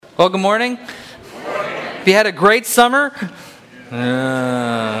Well, good morning. Have you had a great summer?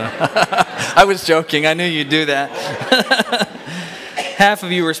 I was joking. I knew you'd do that. Half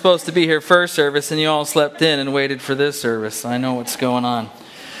of you were supposed to be here first service, and you all slept in and waited for this service. I know what's going on.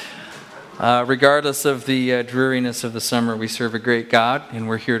 Regardless of the dreariness of the summer, we serve a great God, and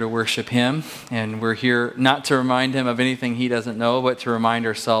we're here to worship Him. And we're here not to remind Him of anything He doesn't know, but to remind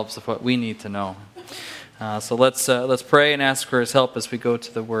ourselves of what we need to know. So let's pray and ask for His help as we go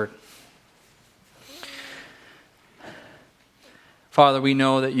to the Word. Father, we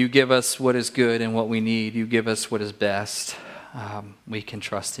know that You give us what is good and what we need. You give us what is best. We can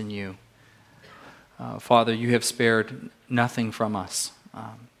trust in You. Father, You have spared nothing from us.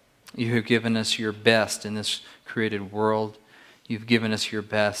 You have given us Your best in this created world. You've given us Your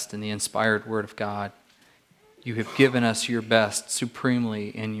best in the inspired Word of God. You have given us Your best supremely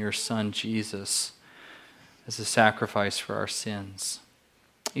in Your Son, Jesus, as a sacrifice for our sins.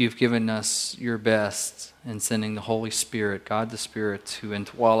 You've given us Your best in sending the Holy Spirit, God the Spirit, to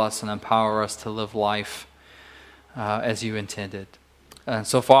indwell us and empower us to live life as You intended. And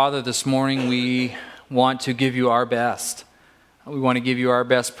so, Father, this morning we want to give You our best. We want to give You our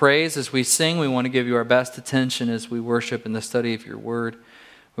best praise as we sing. We want to give You our best attention as we worship in the study of Your Word.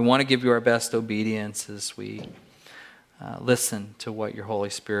 We want to give You our best obedience as we listen to what Your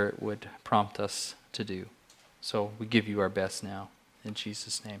Holy Spirit would prompt us to do. So we give You our best now. In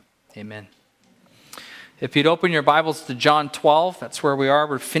Jesus' name, amen. If you'd open your Bibles to John 12, that's where we are.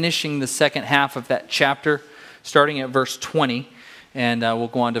 We're finishing the second half of that chapter, starting at verse 20, and we'll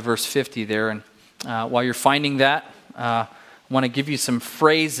go on to verse 50 there. And while you're finding that, I want to give you some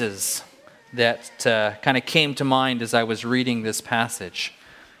phrases that kind of came to mind as I was reading this passage.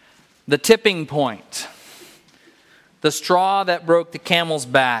 The tipping point, the straw that broke the camel's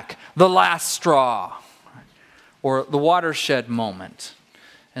back, the last straw, or the watershed moment.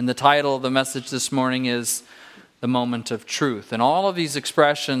 And the title of the message this morning is The Moment of Truth. And all of these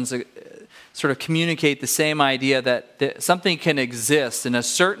expressions sort of communicate the same idea that something can exist in a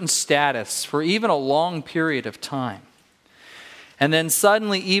certain status for even a long period of time. And then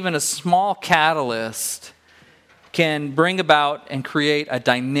suddenly even a small catalyst can bring about and create a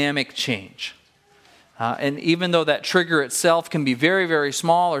dynamic change. And even though that trigger itself can be very, very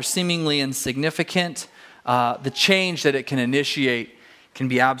small or seemingly insignificant, the change that it can initiate can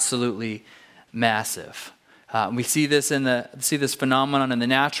be absolutely massive. We see this this phenomenon in the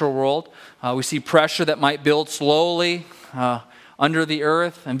natural world. We see pressure that might build slowly under the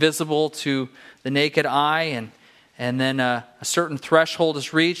earth, invisible to the naked eye, and then a certain threshold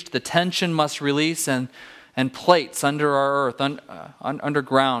is reached. The tension must release, and plates under our earth,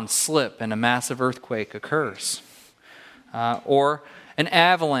 underground, slip, and a massive earthquake occurs. Or an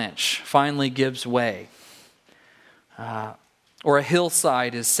avalanche finally gives way. Or a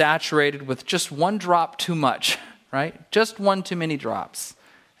hillside is saturated with just one drop too much, right? Just one too many drops.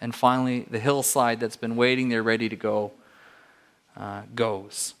 And finally, the hillside that's been waiting there ready to go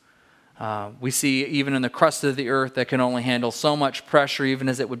goes. We see even in the crust of the earth that can only handle so much pressure, even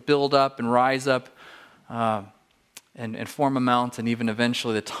as it would build up and rise up and form a mountain. Even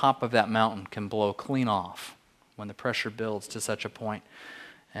eventually the top of that mountain can blow clean off when the pressure builds to such a point.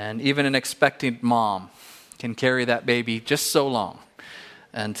 And even an expectant mom can carry that baby just so long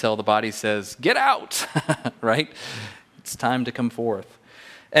until the body says, get out, right? It's time to come forth.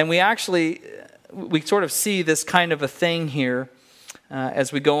 And we sort of see this kind of a thing here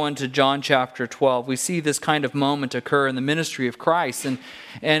as we go into John chapter 12. We see this kind of moment occur in the ministry of Christ. And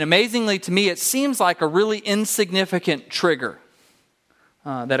amazingly to me, it seems like a really insignificant trigger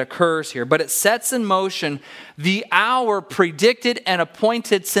that occurs here. But it sets in motion the hour predicted and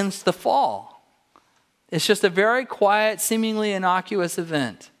appointed since the fall. It's just a very quiet, seemingly innocuous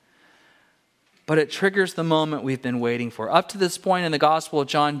event. But it triggers the moment we've been waiting for. Up to this point in the Gospel of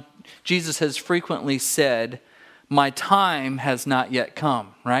John, Jesus has frequently said, my time has not yet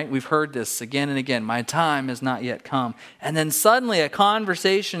come, right? We've heard this again and again. My time has not yet come. And then suddenly a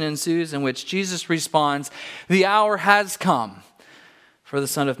conversation ensues in which Jesus responds, the hour has come for the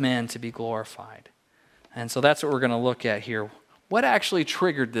Son of Man to be glorified. And so that's what we're going to look at here. What actually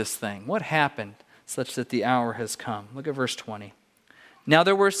triggered this thing? What happened such that the hour has come? Look at verse 20. Now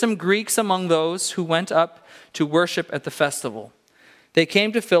there were some Greeks among those who went up to worship at the festival. They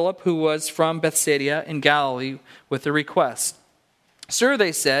came to Philip, who was from Bethsaida in Galilee, with a request. Sir,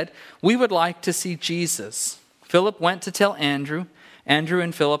 they said, we would like to see Jesus. Philip went to tell Andrew. Andrew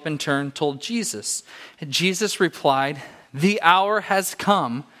and Philip in turn told Jesus. And Jesus replied, the hour has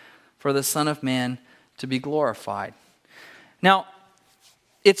come for the Son of Man to be glorified. Now,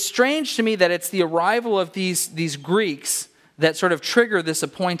 it's strange to me that it's the arrival of these Greeks that sort of trigger this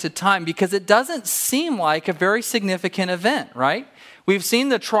appointed time, because it doesn't seem like a very significant event, right? We've seen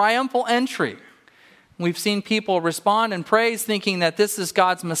the triumphal entry. We've seen people respond and praise thinking that this is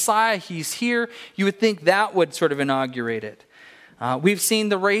God's Messiah. He's here. You would think that would sort of inaugurate it. We've seen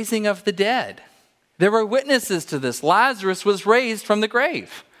the raising of the dead. There were witnesses to this. Lazarus was raised from the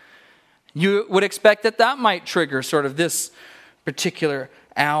grave. You would expect that that might trigger sort of this particular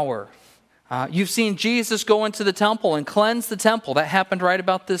hour. You've seen Jesus go into the temple and cleanse the temple. That happened right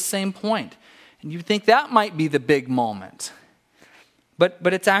about this same point. And you think that might be the big moment.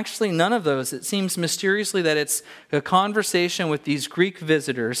 But it's actually none of those. It seems mysteriously that it's a conversation with these Greek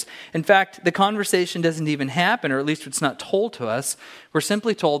visitors. In fact, the conversation doesn't even happen, or at least it's not told to us. We're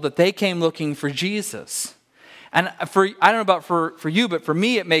simply told that they came looking for Jesus. And I don't know about for you, but for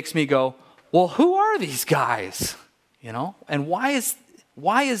me, it makes me go, well, who are these guys? You know, and why is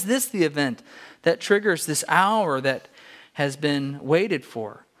this the event that triggers this hour that has been waited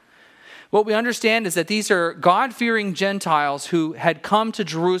for? What we understand is that these are God-fearing Gentiles who had come to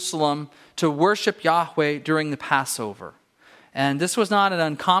Jerusalem to worship Yahweh during the Passover. And this was not an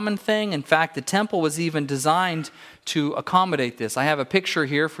uncommon thing. In fact, the temple was even designed to accommodate this. I have a picture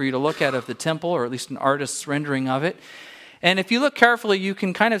here for you to look at of the temple, or at least an artist's rendering of it. And if you look carefully, you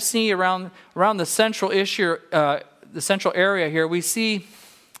can kind of see around the central issue, the central area here, we see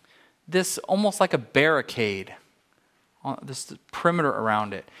this almost like a barricade, this perimeter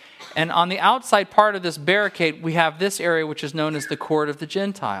around it. And on the outside part of this barricade, we have this area which is known as the court of the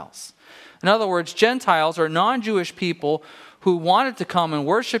Gentiles. In other words, Gentiles are non-Jewish people who wanted to come and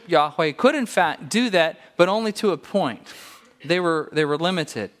worship Yahweh, could in fact do that, but only to a point. They were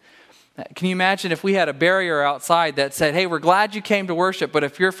limited. Can you imagine if we had a barrier outside that said, hey, we're glad you came to worship, but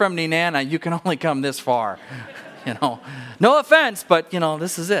if you're from Nenana, you can only come this far. You know, no offense, but, you know,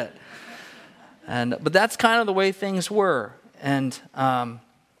 this is it. But that's kind of the way things were. And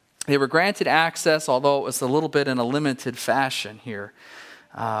they were granted access, although it was a little bit in a limited fashion here.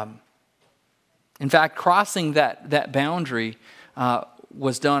 In fact, crossing that boundary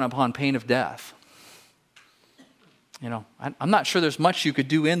was done upon pain of death. You know, I'm not sure there's much you could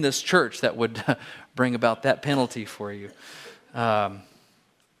do in this church that would bring about that penalty for you.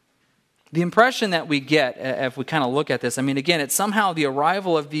 The impression that we get, if we kind of look at this, I mean, again, it's somehow the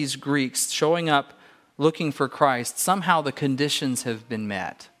arrival of these Greeks showing up looking for Christ. Somehow the conditions have been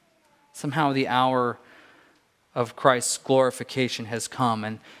met. Somehow the hour of Christ's glorification has come.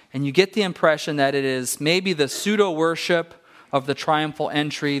 And you get the impression that it is maybe the pseudo-worship of the triumphal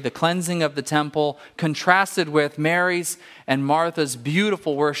entry, the cleansing of the temple, contrasted with Mary's and Martha's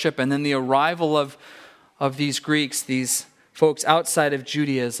beautiful worship, and then the arrival of these Greeks, these folks outside of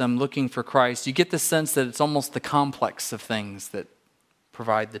Judaism looking for Christ. You get the sense that it's almost the complex of things that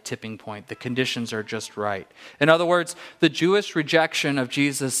provide the tipping point. The conditions are just right. In other words, the Jewish rejection of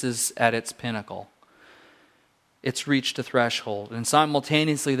Jesus is at its pinnacle. It's reached a threshold. And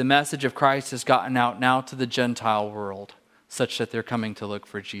simultaneously, the message of Christ has gotten out now to the Gentile world, such that they're coming to look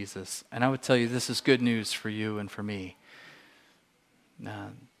for Jesus. And I would tell you, this is good news for you and for me.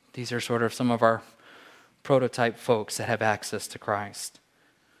 These are sort of some of our prototype folks that have access to Christ.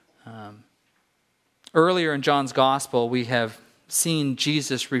 Earlier in John's Gospel, we have seen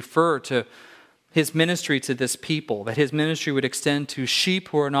Jesus refer to his ministry to this people, that his ministry would extend to sheep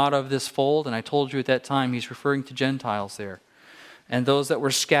who are not of this fold. And I told you at that time, he's referring to Gentiles there. And those that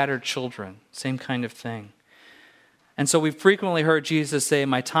were scattered children, same kind of thing. And so we've frequently heard Jesus say,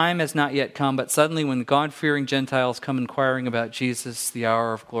 my time has not yet come, but suddenly when God-fearing Gentiles come inquiring about Jesus, the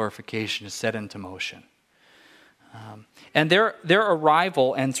hour of glorification is set into motion. And their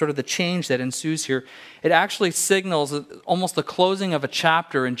arrival and sort of the change that ensues here, it actually signals almost the closing of a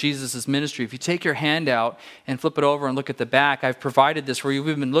chapter in Jesus' ministry. If you take your hand out and flip it over and look at the back, I've provided this for you.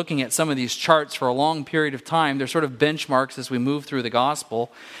 We've been looking at some of these charts for a long period of time. They're sort of benchmarks as we move through the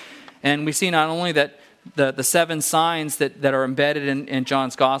gospel. And we see not only that the 7 signs that are embedded in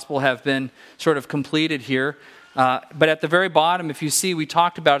John's gospel have been sort of completed here, but at the very bottom, if you see, we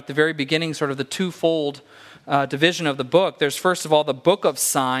talked about at the very beginning sort of the twofold division of the book. There's first of all the book of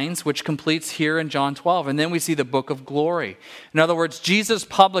signs, which completes here in John 12. And then we see the book of glory. In other words, Jesus'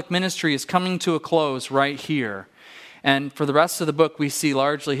 public ministry is coming to a close right here. And for the rest of the book, we see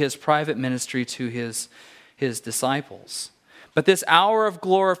largely his private ministry to his disciples. But this hour of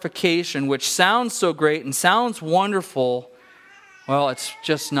glorification, which sounds so great and sounds wonderful, well, it's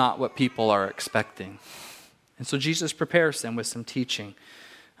just not what people are expecting. And so Jesus prepares them with some teaching.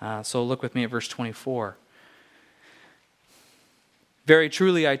 So look with me at verse 24. Very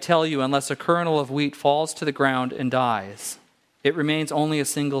truly, I tell you, unless a kernel of wheat falls to the ground and dies, it remains only a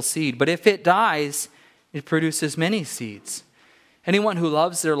single seed. But if it dies, it produces many seeds. Anyone who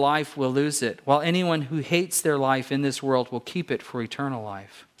loves their life will lose it, while anyone who hates their life in this world will keep it for eternal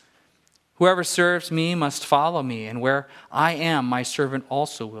life. Whoever serves me must follow me, and where I am, my servant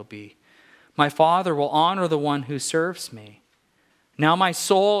also will be. My Father will honor the one who serves me. Now my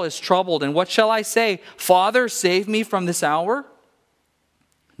soul is troubled, and what shall I say? Father, save me from this hour?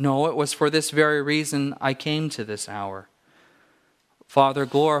 No, it was for this very reason I came to this hour. Father,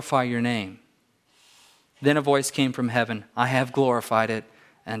 glorify your name. Then a voice came from heaven. I have glorified it,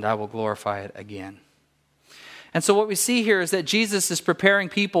 and I will glorify it again. And so what we see here is that Jesus is preparing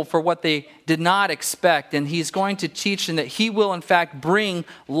people for what they did not expect, and he's going to teach them that he will in fact bring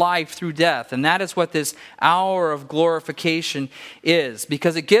life through death. And that is what this hour of glorification is,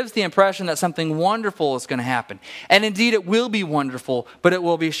 because it gives the impression that something wonderful is going to happen. And indeed it will be wonderful, but it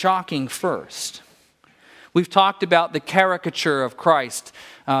will be shocking first. We've talked about the caricature of Christ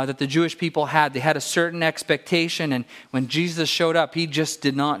that the Jewish people had. They had a certain expectation, and when Jesus showed up, he just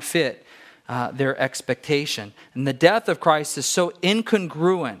did not fit their expectation. And the death of Christ is so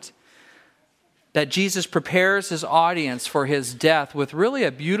incongruent that Jesus prepares his audience for his death with really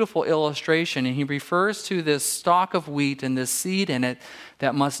a beautiful illustration. And he refers to this stalk of wheat and this seed in it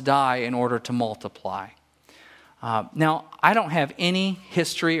that must die in order to multiply. Now, I don't have any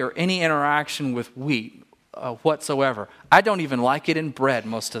history or any interaction with wheat whatsoever. I don't even like it in bread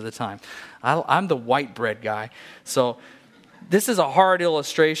most of the time. I'm the white bread guy. So this is a hard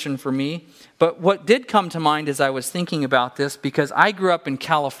illustration for me. But what did come to mind as I was thinking about this, because I grew up in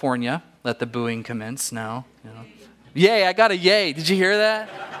California. Let the booing commence now. You know. Yay, I got a yay. Did you hear that?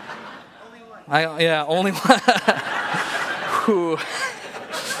 Only one.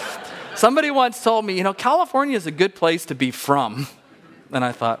 Somebody once told me, California is a good place to be from. And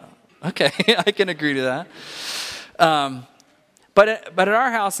I thought, okay, I can agree to that. But at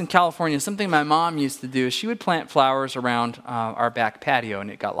our house in California, something my mom used to do is she would plant flowers around our back patio, and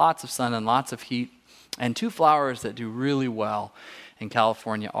it got lots of sun and lots of heat. And two flowers that do really well in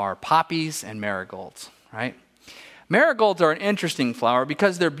California are poppies and marigolds, right? Marigolds are an interesting flower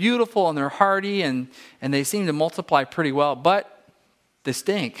because they're beautiful and they're hardy and they seem to multiply pretty well, but they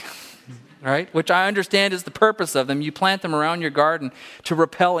stink. Right? Which I understand is the purpose of them. You plant them around your garden to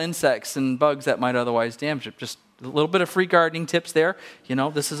repel insects and bugs that might otherwise damage it. Just a little bit of free gardening tips there.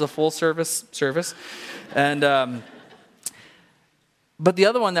 This is a full service. And but the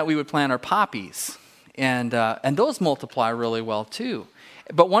other one that we would plant are poppies. And those multiply really well too.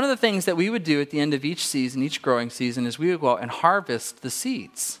 But one of the things that we would do at the end of each season, each growing season, is we would go out and harvest the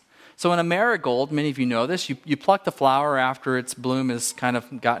seeds. So in a marigold, many of you know this, you pluck the flower after its bloom has kind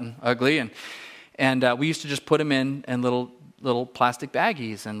of gotten ugly. And we used to just put them in little plastic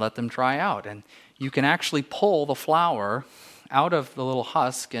baggies and let them dry out. And you can actually pull the flower out of the little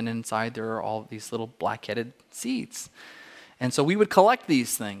husk, and inside there are all these little black-headed seeds. And so we would collect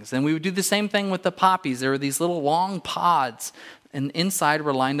these things. And we would do the same thing with the poppies. There were these little long pods, and inside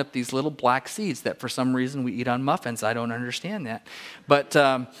were lined up these little black seeds that for some reason we eat on muffins. I don't understand that. But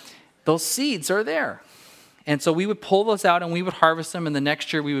those seeds are there. And so we would pull those out and we would harvest them, and the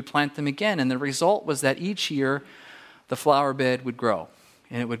next year we would plant them again. And the result was that each year the flower bed would grow.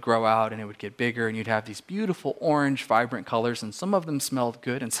 And it would grow out and it would get bigger, and you'd have these beautiful orange, vibrant colors, and some of them smelled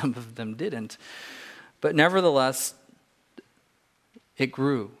good and some of them didn't. But nevertheless, it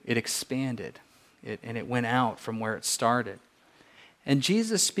grew, it expanded, and it went out from where it started. And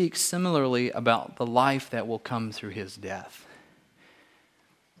Jesus speaks similarly about the life that will come through his death.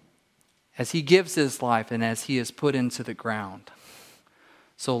 As he gives his life and as he is put into the ground,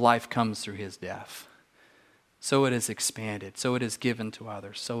 so life comes through his death. So it is expanded, so it is given to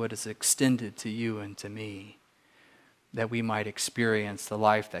others, so it is extended to you and to me, that we might experience the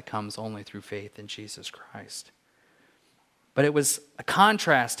life that comes only through faith in Jesus Christ. But it was a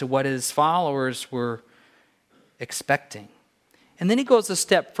contrast to what his followers were expecting. And then he goes a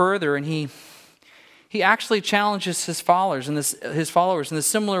step further, and he actually challenges his followers in the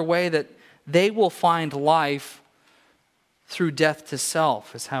similar way that they will find life through death to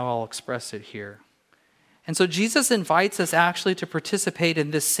self, is how I'll express it here. And so Jesus invites us actually to participate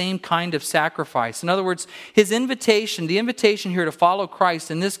in this same kind of sacrifice. In other words, the invitation here to follow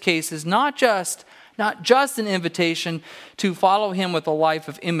Christ in this case is not just an invitation to follow him with a life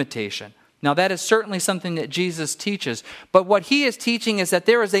of imitation. Now, that is certainly something that Jesus teaches. But what he is teaching is that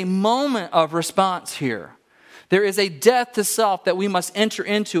there is a moment of response here. There is a death to self that we must enter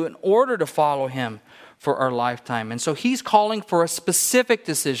into in order to follow him for our lifetime. And so he's calling for a specific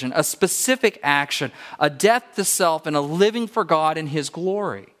decision, a specific action, a death to self and a living for God in his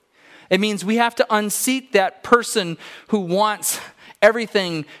glory. It means we have to unseat that person who wants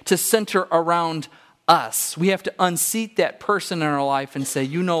everything to center around us. We have to unseat that person in our life and say,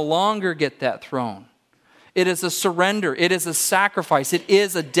 you no longer get that throne. It is a surrender. It is a sacrifice. It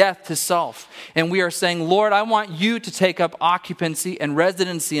is a death to self. And we are saying, Lord, I want you to take up occupancy and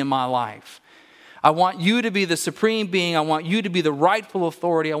residency in my life. I want you to be the supreme being. I want you to be the rightful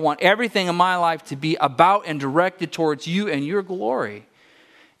authority. I want everything in my life to be about and directed towards you and your glory.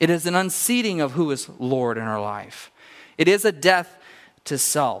 It is an unseating of who is Lord in our life. It is a death to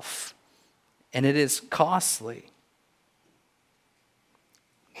self. And it is costly.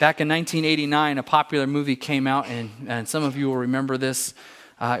 Back in 1989, a popular movie came out, and some of you will remember this.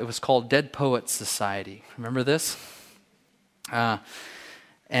 It was called Dead Poets Society. Remember this?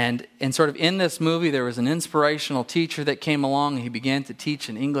 And sort of in this movie, there was an inspirational teacher that came along, and he began to teach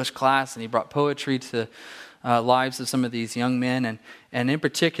an English class, and he brought poetry to lives of some of these young men. And in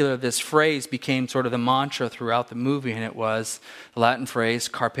particular, this phrase became sort of the mantra throughout the movie, and it was the Latin phrase,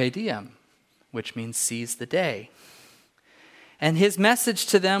 carpe diem, which means seize the day. And his message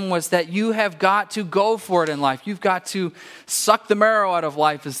to them was that you have got to go for it in life. You've got to suck the marrow out of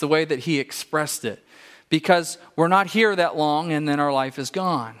life, is the way that he expressed it. Because we're not here that long and then our life is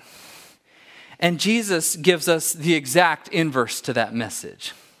gone. And Jesus gives us the exact inverse to that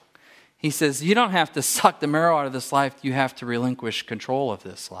message. He says, you don't have to suck the marrow out of this life. You have to relinquish control of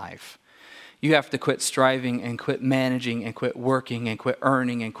this life. You have to quit striving and quit managing and quit working and quit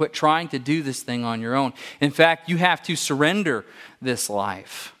earning and quit trying to do this thing on your own. In fact, you have to surrender this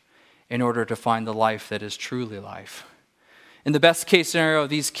life in order to find the life that is truly life. In the best case scenario,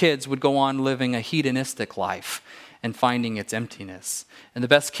 these kids would go on living a hedonistic life and finding its emptiness. In the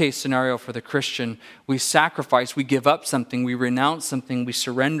best case scenario for the Christian, we sacrifice, we give up something, we renounce something, we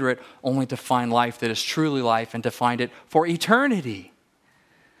surrender it only to find life that is truly life and to find it for eternity.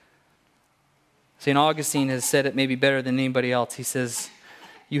 St. Augustine has said it maybe better than anybody else. He says,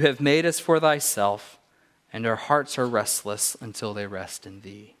 you have made us for thyself, and our hearts are restless until they rest in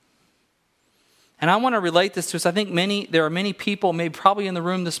thee. And I want to relate this to us. I think there are many people, maybe probably in the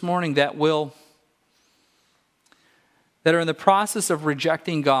room this morning, that are in the process of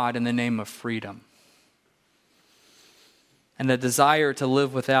rejecting God in the name of freedom. And a desire to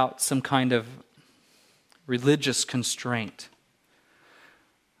live without some kind of religious constraint.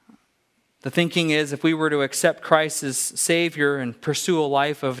 The thinking is, if we were to accept Christ as Savior and pursue a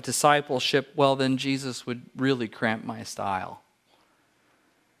life of discipleship, well, then Jesus would really cramp my style.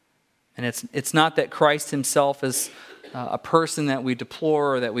 And it's not that Christ himself is a person that we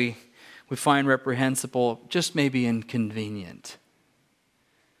deplore or that we find reprehensible, just maybe inconvenient.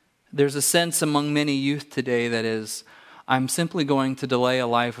 There's a sense among many youth today that is, I'm simply going to delay a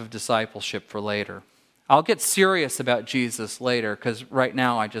life of discipleship for later. I'll get serious about Jesus later because right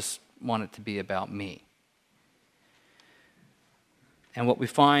now I just want it to be about me. And what we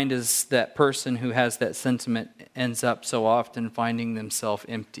find is that person who has that sentiment ends up so often finding themselves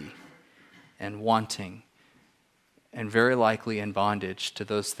empty and wanting and very likely in bondage to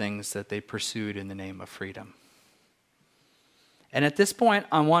those things that they pursued in the name of freedom. And at this point,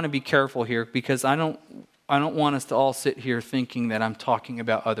 I want to be careful here because I don't want us to all sit here thinking that I'm talking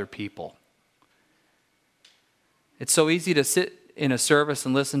about other people. It's so easy to sit in a service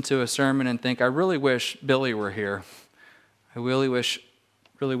and listen to a sermon and think, I really wish Billy were here. I really wish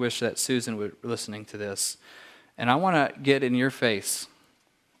that Susan were listening to this. And I want to get in your face.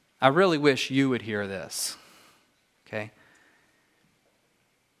 I really wish you would hear this. Okay?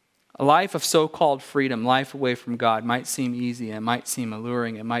 A life of so-called freedom, life away from God, might seem easy, it might seem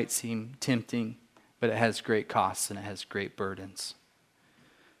alluring, it might seem tempting, but it has great costs and it has great burdens.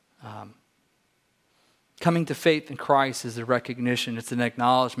 Coming to faith in Christ is a recognition, it's an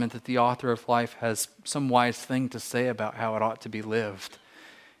acknowledgement that the author of life has some wise thing to say about how it ought to be lived.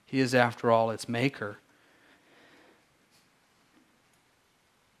 He is, after all, its maker.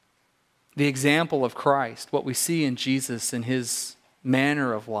 The example of Christ, what we see in Jesus and his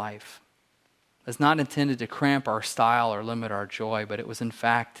manner of life, is not intended to cramp our style or limit our joy, but it was in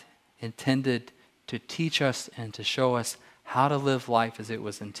fact intended to teach us and to show us how to live life as it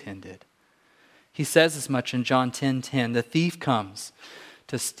was intended. He says as much in John 10:10, the thief comes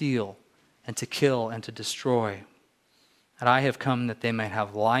to steal and to kill and to destroy. And I have come that they might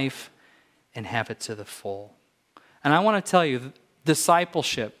have life and have it to the full. And I want to tell you,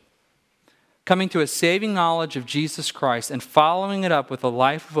 discipleship, coming to a saving knowledge of Jesus Christ and following it up with a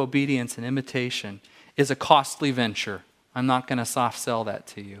life of obedience and imitation, is a costly venture. I'm not going to soft sell that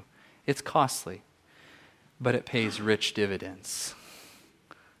to you. It's costly, but it pays rich dividends.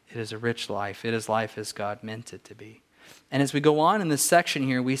 It is a rich life. It is life as God meant it to be. And as we go on in this section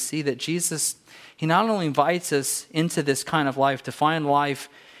here, we see that Jesus, he not only invites us into this kind of life, to find life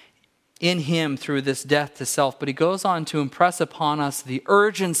in him through this death to self, but he goes on to impress upon us the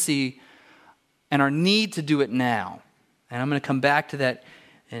urgency and our need to do it now. And I'm going to come back to that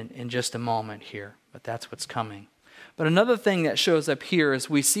in just a moment here, but that's what's coming. But another thing that shows up here is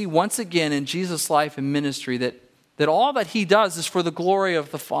we see once again in Jesus' life and ministry that all that he does is for the glory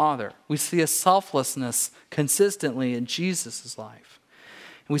of the Father. We see a selflessness consistently in Jesus' life.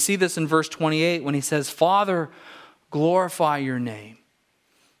 And we see this in verse 28 when he says, Father, glorify your name.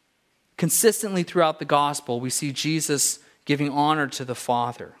 Consistently throughout the gospel, we see Jesus giving honor to the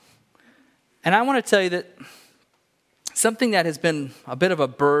Father. And I want to tell you that something that has been a bit of a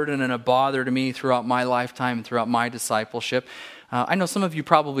burden and a bother to me throughout my lifetime and throughout my discipleship. I know some of you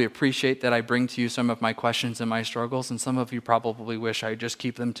probably appreciate that I bring to you some of my questions and my struggles, and some of you probably wish I just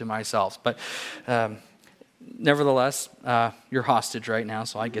keep them to myself. But nevertheless, you're hostage right now,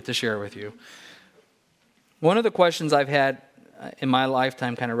 so I get to share with you. One of the questions I've had in my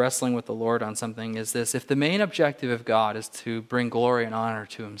lifetime kind of wrestling with the Lord on something is this: if the main objective of God is to bring glory and honor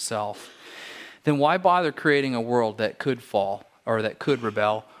to himself, then why bother creating a world that could fall or that could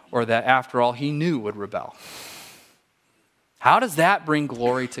rebel or that after all he knew would rebel? How does that bring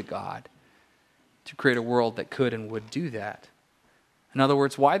glory to God, to create a world that could and would do that? In other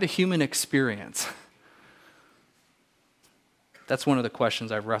words, why the human experience? That's one of the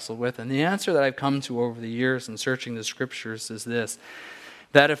questions I've wrestled with. And the answer that I've come to over the years in searching the scriptures is this: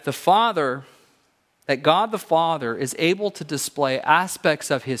 that if that God the Father is able to display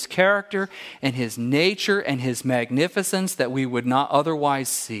aspects of his character and his nature and his magnificence that we would not otherwise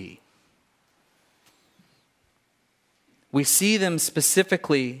see. We see them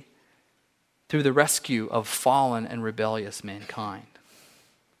specifically through the rescue of fallen and rebellious mankind.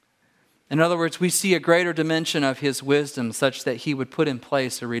 In other words, we see a greater dimension of his wisdom such that he would put in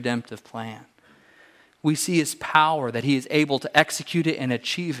place a redemptive plan. We see his power, that he is able to execute it and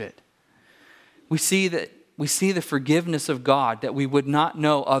achieve it. We see the forgiveness of God that we would not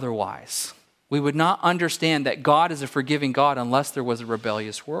know otherwise. We would not understand that God is a forgiving God unless there was a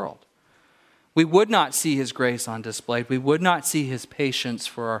rebellious world. We would not see his grace on display. We would not see his patience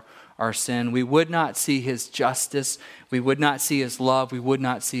for our sin. We would not see his justice. We would not see his love. We would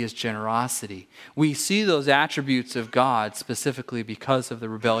not see his generosity. We see those attributes of God specifically because of the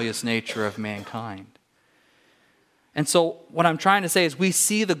rebellious nature of mankind. And so what I'm trying to say is we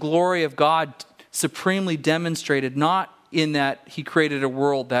see the glory of God supremely demonstrated, not in that he created a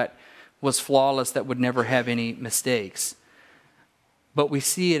world that was flawless, that would never have any mistakes, but we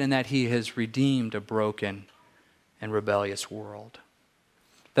see it in that he has redeemed a broken and rebellious world.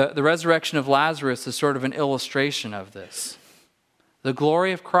 The resurrection of Lazarus is sort of an illustration of this. The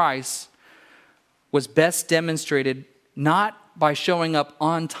glory of Christ was best demonstrated not by showing up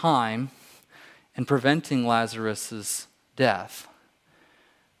on time and preventing Lazarus' death,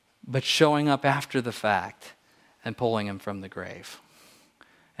 but showing up after the fact and pulling him from the grave.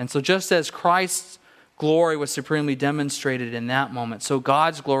 And so just as Christ's glory was supremely demonstrated in that moment, so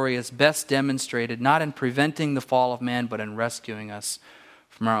God's glory is best demonstrated not in preventing the fall of man, but in rescuing us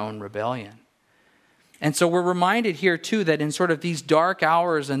from our own rebellion. And so we're reminded here too that in sort of these dark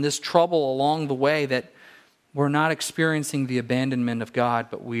hours and this trouble along the way, that we're not experiencing the abandonment of God,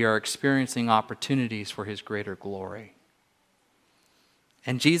 but we are experiencing opportunities for his greater glory.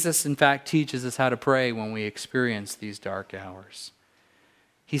 And Jesus, in fact, teaches us how to pray when we experience these dark hours.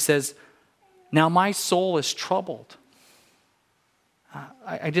 He says, now my soul is troubled.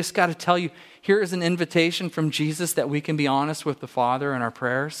 I just got to tell you, here is an invitation from Jesus that we can be honest with the Father in our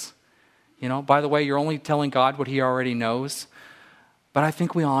prayers. You know, by the way, you're only telling God what he already knows. But I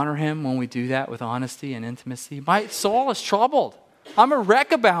think we honor him when we do that with honesty and intimacy. My soul is troubled. I'm a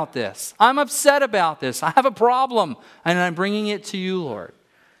wreck about this. I'm upset about this. I have a problem, and I'm bringing it to you, Lord.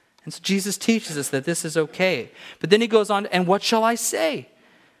 And so Jesus teaches us that this is okay. But then he goes on, and what shall I say?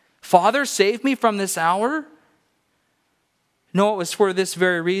 Father, save me from this hour? No, it was for this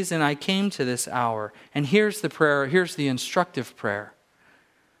very reason I came to this hour. And here's the prayer, here's the instructive prayer.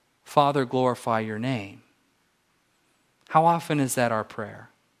 Father, glorify your name. How often is that our prayer?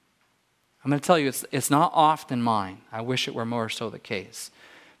 I'm going to tell you, it's not often mine. I wish it were more so the case.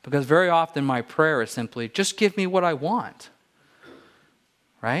 Because very often my prayer is simply, just give me what I want.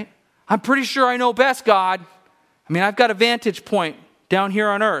 Right? I'm pretty sure I know best, God. I mean, I've got a vantage point down here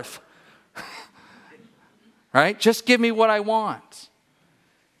on earth. Right? Just give me what I want.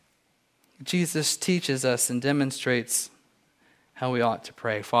 Jesus teaches us and demonstrates how we ought to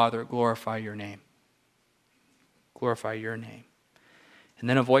pray. Father, glorify your name. Glorify your name. And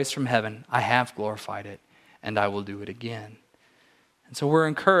then a voice from heaven, I have glorified it, and I will do it again. And so we're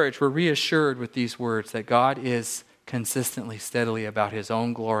encouraged, we're reassured with these words that God is consistently, steadily about his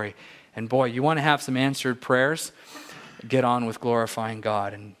own glory, And boy, you want to have some answered prayers? Get on with glorifying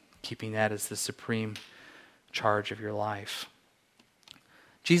God and keeping that as the supreme charge of your life.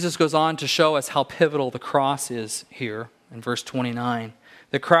 Jesus goes on to show us how pivotal the cross is here in verse 29.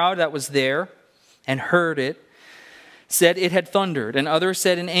 The crowd that was there and heard it said it had thundered, and others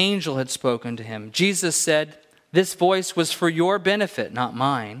said an angel had spoken to him. Jesus said, "This voice was for your benefit, not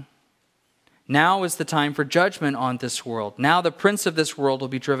mine. Now is the time for judgment on this world. Now the prince of this world will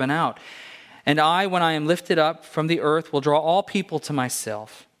be driven out. And I, when I am lifted up from the earth, will draw all people to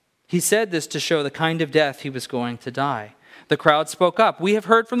myself." He said this to show the kind of death he was going to die. The crowd spoke up. "We have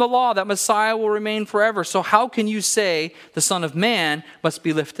heard from the law that Messiah will remain forever. So how can you say the Son of Man must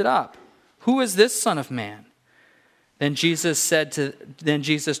be lifted up? Who is this Son of Man?" Then Jesus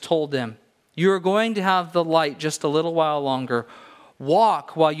told them, "You are going to have the light just a little while longer.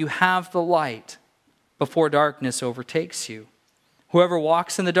 Walk while you have the light before darkness overtakes you. Whoever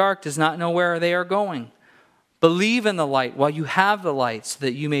walks in the dark does not know where they are going. Believe in the light while you have the light, so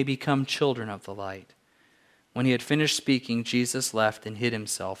that you may become children of the light." When he had finished speaking, Jesus left and hid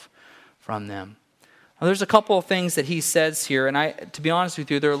himself from them. Now, there's a couple of things that he says here, and to be honest with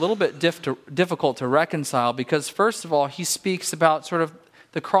you, they're a little bit difficult to reconcile, because first of all, he speaks about sort of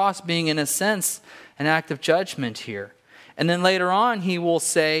the cross being, in a sense, an act of judgment here. And then later on, he will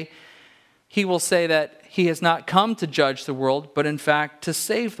say that he has not come to judge the world, but in fact to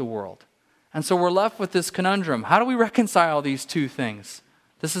save the world. And so we're left with this conundrum. How do we reconcile these two things?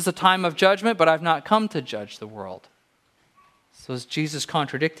 This is a time of judgment, but I've not come to judge the world. So is Jesus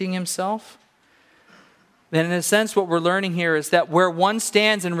contradicting himself? Then in a sense, what we're learning here is that where one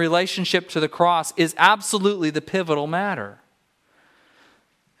stands in relationship to the cross is absolutely the pivotal matter.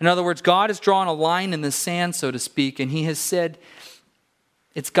 In other words, God has drawn a line in the sand, so to speak, and he has said,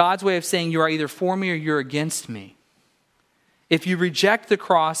 it's God's way of saying you are either for me or you're against me. If you reject the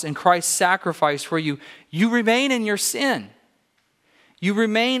cross and Christ's sacrifice for you, you remain in your sin. You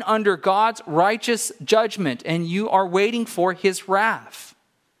remain under God's righteous judgment, and you are waiting for his wrath.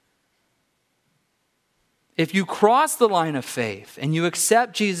 If you cross the line of faith and you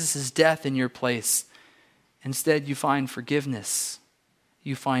accept Jesus' death in your place, instead you find forgiveness,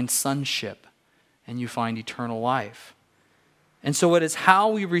 you find sonship, and you find eternal life. And so it is how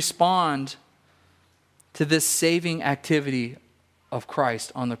we respond to this saving activity of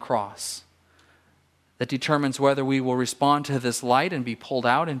Christ on the cross that determines whether we will respond to this light and be pulled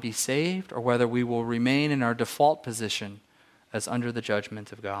out and be saved, or whether we will remain in our default position as under the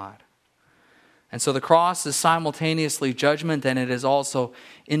judgment of God. And so the cross is simultaneously judgment, and it is also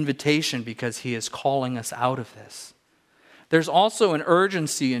invitation, because he is calling us out of this. There's also an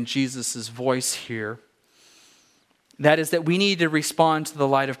urgency in Jesus' voice here. That is that we need to respond to the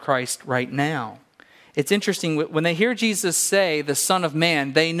light of Christ right now. It's interesting, when they hear Jesus say the Son of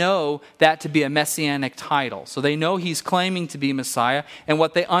Man, they know that to be a messianic title. So they know he's claiming to be Messiah, and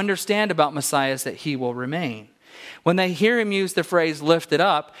what they understand about Messiah is that he will remain. When they hear him use the phrase lifted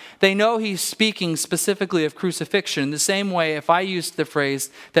up, they know he's speaking specifically of crucifixion. The same way, if I used the phrase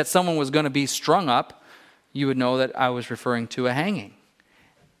that someone was going to be strung up, you would know that I was referring to a hanging.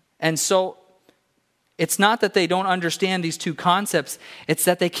 And so it's not that they don't understand these two concepts, it's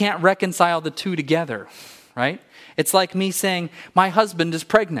that they can't reconcile the two together, right? It's like me saying, my husband is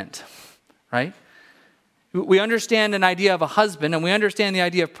pregnant, right? We understand an idea of a husband and we understand the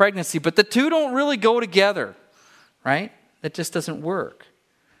idea of pregnancy, but the two don't really go together, right? That just doesn't work.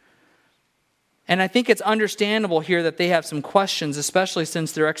 And I think it's understandable here that they have some questions, especially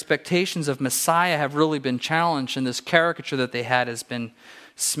since their expectations of Messiah have really been challenged and this caricature that they had has been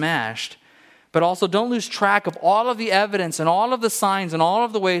smashed. But also don't lose track of all of the evidence and all of the signs and all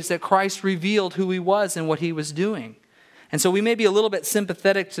of the ways that Christ revealed who he was and what he was doing. And so we may be a little bit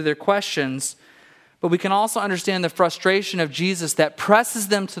sympathetic to their questions, but we can also understand the frustration of Jesus that presses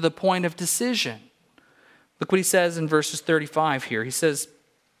them to the point of decision. Look what he says in verses 35 here. He says,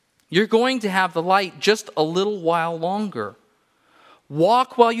 "You're going to have the light just a little while longer.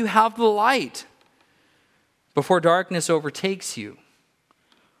 Walk while you have the light before darkness overtakes you.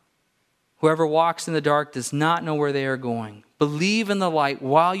 Whoever walks in the dark does not know where they are going. Believe in the light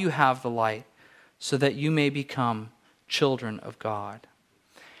while you have the light, so that you may become children of God."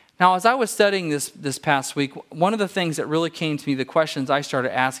 Now, as I was studying this past week, one of the things that really came to me, the questions I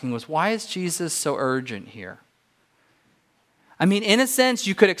started asking was, why is Jesus so urgent here? I mean, in a sense,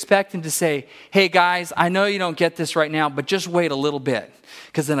 you could expect him to say, hey guys, I know you don't get this right now, but just wait a little bit,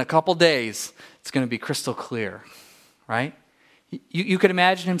 because in a couple days, it's going to be crystal clear, right? You could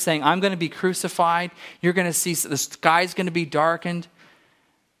imagine him saying, I'm going to be crucified. You're going to see, the sky's going to be darkened.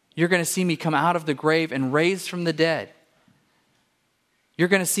 You're going to see me come out of the grave and raised from the dead. You're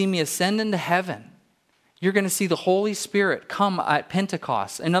going to see me ascend into heaven. You're going to see the Holy Spirit come at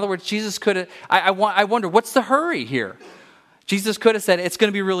Pentecost. In other words, Jesus could have, I wonder, what's the hurry here? Jesus could have said, it's going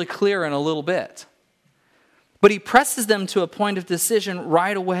to be really clear in a little bit. But he presses them to a point of decision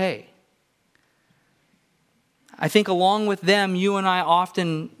right away. I think along with them, you and I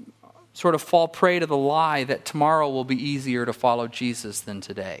often sort of fall prey to the lie that tomorrow will be easier to follow Jesus than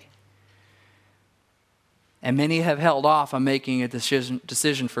today. And many have held off on making a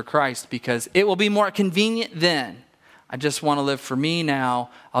decision for Christ because it will be more convenient then. I just want to live for me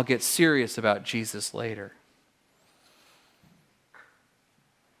now. I'll get serious about Jesus later.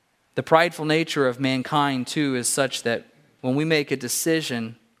 The prideful nature of mankind, too, is such that when we make a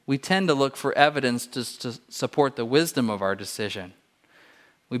decision, we tend to look for evidence to support the wisdom of our decision.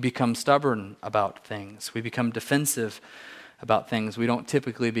 We become stubborn about things. We become defensive about things. We don't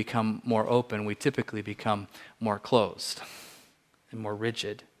typically become more open. We typically become more closed and more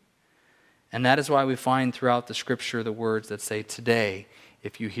rigid. And that is why we find throughout the Scripture the words that say, today,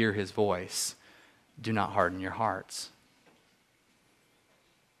 if you hear his voice, do not harden your hearts.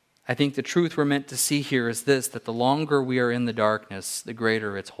 I think the truth we're meant to see here is this, that the longer we are in the darkness, the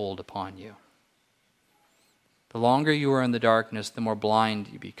greater its hold upon you. The longer you are in the darkness, the more blind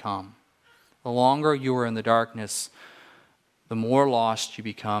you become. The longer you are in the darkness, the more lost you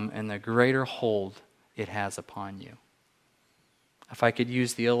become and the greater hold it has upon you. If I could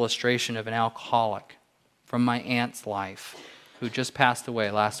use the illustration of an alcoholic from my aunt's life, who just passed away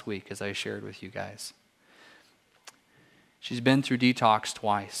last week, as I shared with you guys. She's been through detox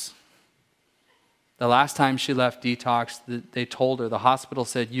twice. The last time she left detox, they told her, the hospital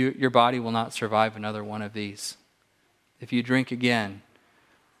said, your body will not survive another one of these. If you drink again,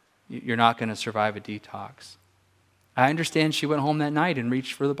 you're not going to survive a detox. I understand she went home that night and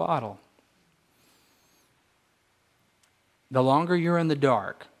reached for the bottle. The longer you're in the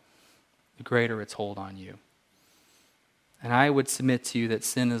dark, the greater its hold on you. And I would submit to you that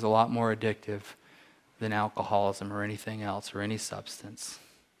sin is a lot more addictive than alcoholism or anything else or any substance.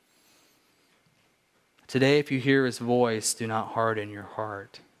 Today, if you hear his voice, do not harden your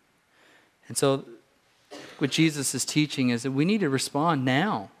heart. And so what Jesus is teaching is that we need to respond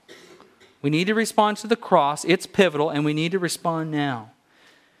now. We need to respond to the cross. It's pivotal, and we need to respond now.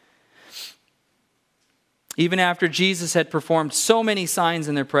 Even after Jesus had performed so many signs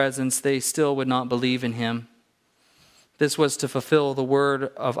in their presence, they still would not believe in him. This was to fulfill the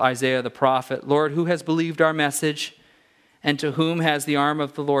word of Isaiah the prophet, Lord, who has believed our message, and to whom has the arm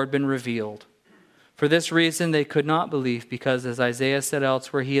of the Lord been revealed? For this reason they could not believe, because as Isaiah said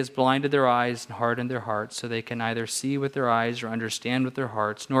elsewhere, he has blinded their eyes and hardened their hearts, so they can neither see with their eyes or understand with their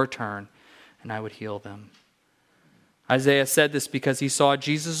hearts, nor turn, and I would heal them. Isaiah said this because he saw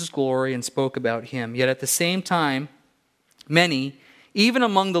Jesus' glory and spoke about him. Yet at the same time, many, even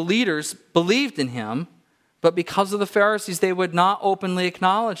among the leaders, believed in him, but because of the Pharisees, they would not openly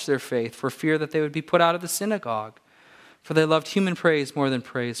acknowledge their faith for fear that they would be put out of the synagogue, for they loved human praise more than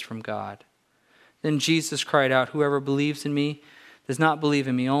praise from God. Then Jesus cried out, whoever believes in me does not believe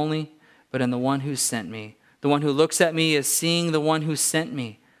in me only, but in the one who sent me. The one who looks at me is seeing the one who sent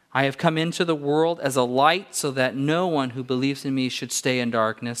me. I have come into the world as a light so that no one who believes in me should stay in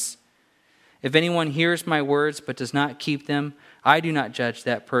darkness. If anyone hears my words but does not keep them, I do not judge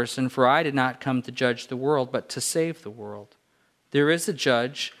that person, for I did not come to judge the world, but to save the world. There is a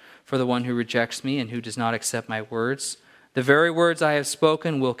judge for the one who rejects me and who does not accept my words. The very words I have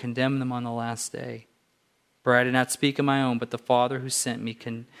spoken will condemn them on the last day. For I did not speak of my own, but the Father who sent me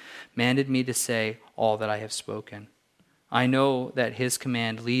commanded me to say all that I have spoken. I know that his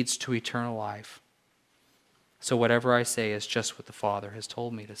command leads to eternal life. So whatever I say is just what the Father has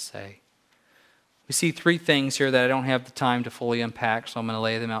told me to say. We see three things here that I don't have the time to fully unpack, so I'm going to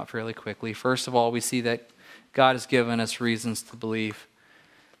lay them out fairly quickly. First of all, we see that God has given us reasons to believe.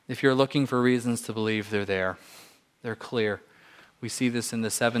 If you're looking for reasons to believe, they're there. They're clear. We see this in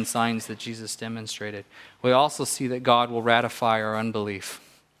the 7 signs that Jesus demonstrated. We also see that God will ratify our unbelief.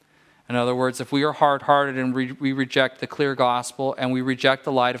 In other words, if we are hard-hearted and we reject the clear gospel and we reject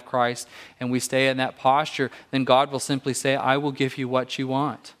the light of Christ and we stay in that posture, then God will simply say, I will give you what you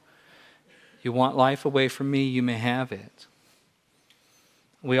want. You want life away from me, you may have it.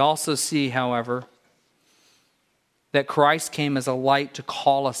 We also see, however, that Christ came as a light to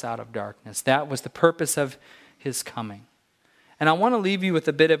call us out of darkness. That was the purpose of his coming. And I want to leave you with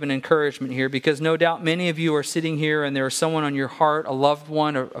a bit of an encouragement here, because no doubt many of you are sitting here and there is someone on your heart, a loved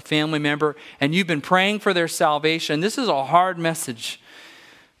one, or a family member, and you've been praying for their salvation. This is a hard message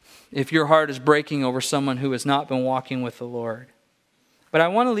if your heart is breaking over someone who has not been walking with the Lord. But I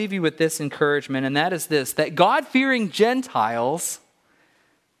want to leave you with this encouragement, and that is this, that God-fearing Gentiles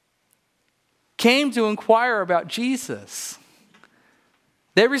came to inquire about Jesus.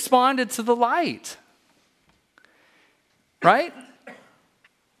 They responded to the light. Right?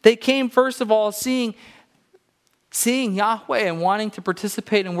 They came, first of all, seeing Yahweh and wanting to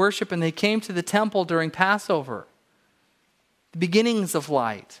participate in worship, and they came to the temple during Passover. The beginnings of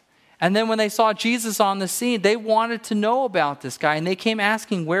light. And then when they saw Jesus on the scene, they wanted to know about this guy, and they came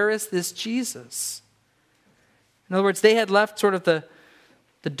asking, where is this Jesus? In other words, they had left sort of the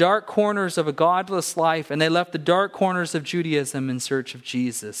dark corners of a godless life, and they left the dark corners of Judaism in search of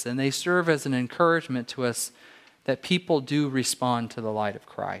Jesus. And they serve as an encouragement to us that people do respond to the light of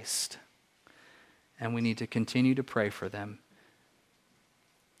Christ. And we need to continue to pray for them.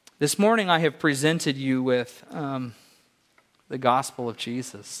 This morning I have presented you with the gospel of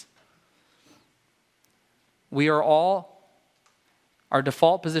Jesus. Our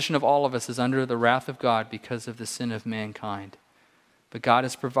default position of all of us is under the wrath of God because of the sin of mankind. But God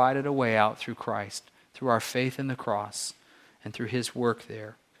has provided a way out through Christ, through our faith in the cross, and through His work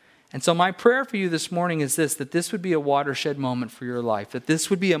there. And so my prayer for you this morning is this, that this would be a watershed moment for your life, that this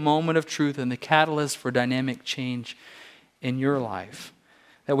would be a moment of truth and the catalyst for dynamic change in your life.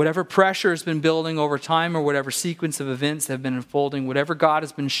 That whatever pressure has been building over time or whatever sequence of events have been unfolding, whatever God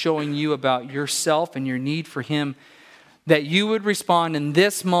has been showing you about yourself and your need for Him, that you would respond in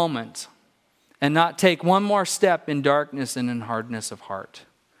this moment and not take one more step in darkness and in hardness of heart.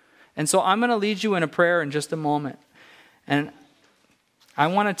 And so I'm going to lead you in a prayer in just a moment. And I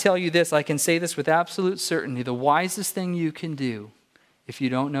want to tell you this, I can say this with absolute certainty. The wisest thing you can do if you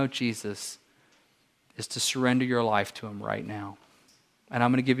don't know Jesus is to surrender your life to Him right now. And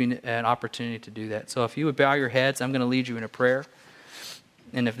I'm going to give you an opportunity to do that. So if you would bow your heads, I'm going to lead you in a prayer.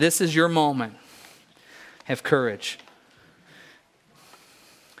 And if this is your moment, have courage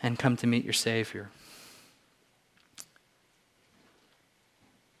and come to meet your Savior.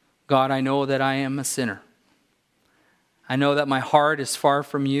 God, I know that I am a sinner. I know that my heart is far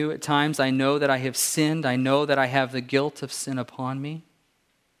from you at times. I know that I have sinned. I know that I have the guilt of sin upon me.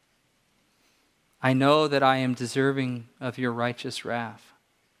 I know that I am deserving of your righteous wrath.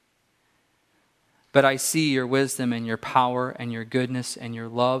 But I see your wisdom and your power and your goodness and your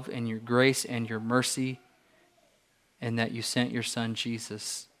love and your grace and your mercy, and that you sent your Son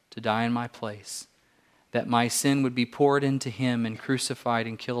Jesus to die in my place, that my sin would be poured into Him and crucified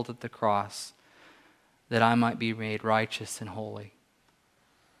and killed at the cross, that I might be made righteous and holy.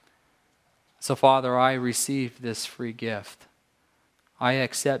 So, Father, I receive this free gift. I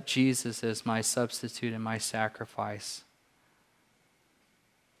accept Jesus as my substitute and my sacrifice.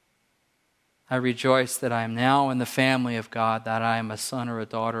 I rejoice that I am now in the family of God, that I am a son or a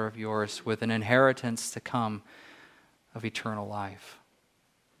daughter of yours with an inheritance to come of eternal life.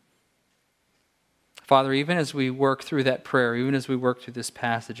 Father, even as we work through that prayer, even as we work through this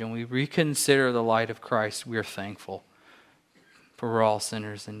passage and we reconsider the light of Christ, we are thankful. For we're all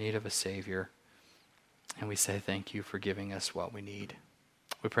sinners in need of a Savior. And we say thank you for giving us what we need.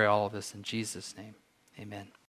 We pray all of this in Jesus' name. Amen.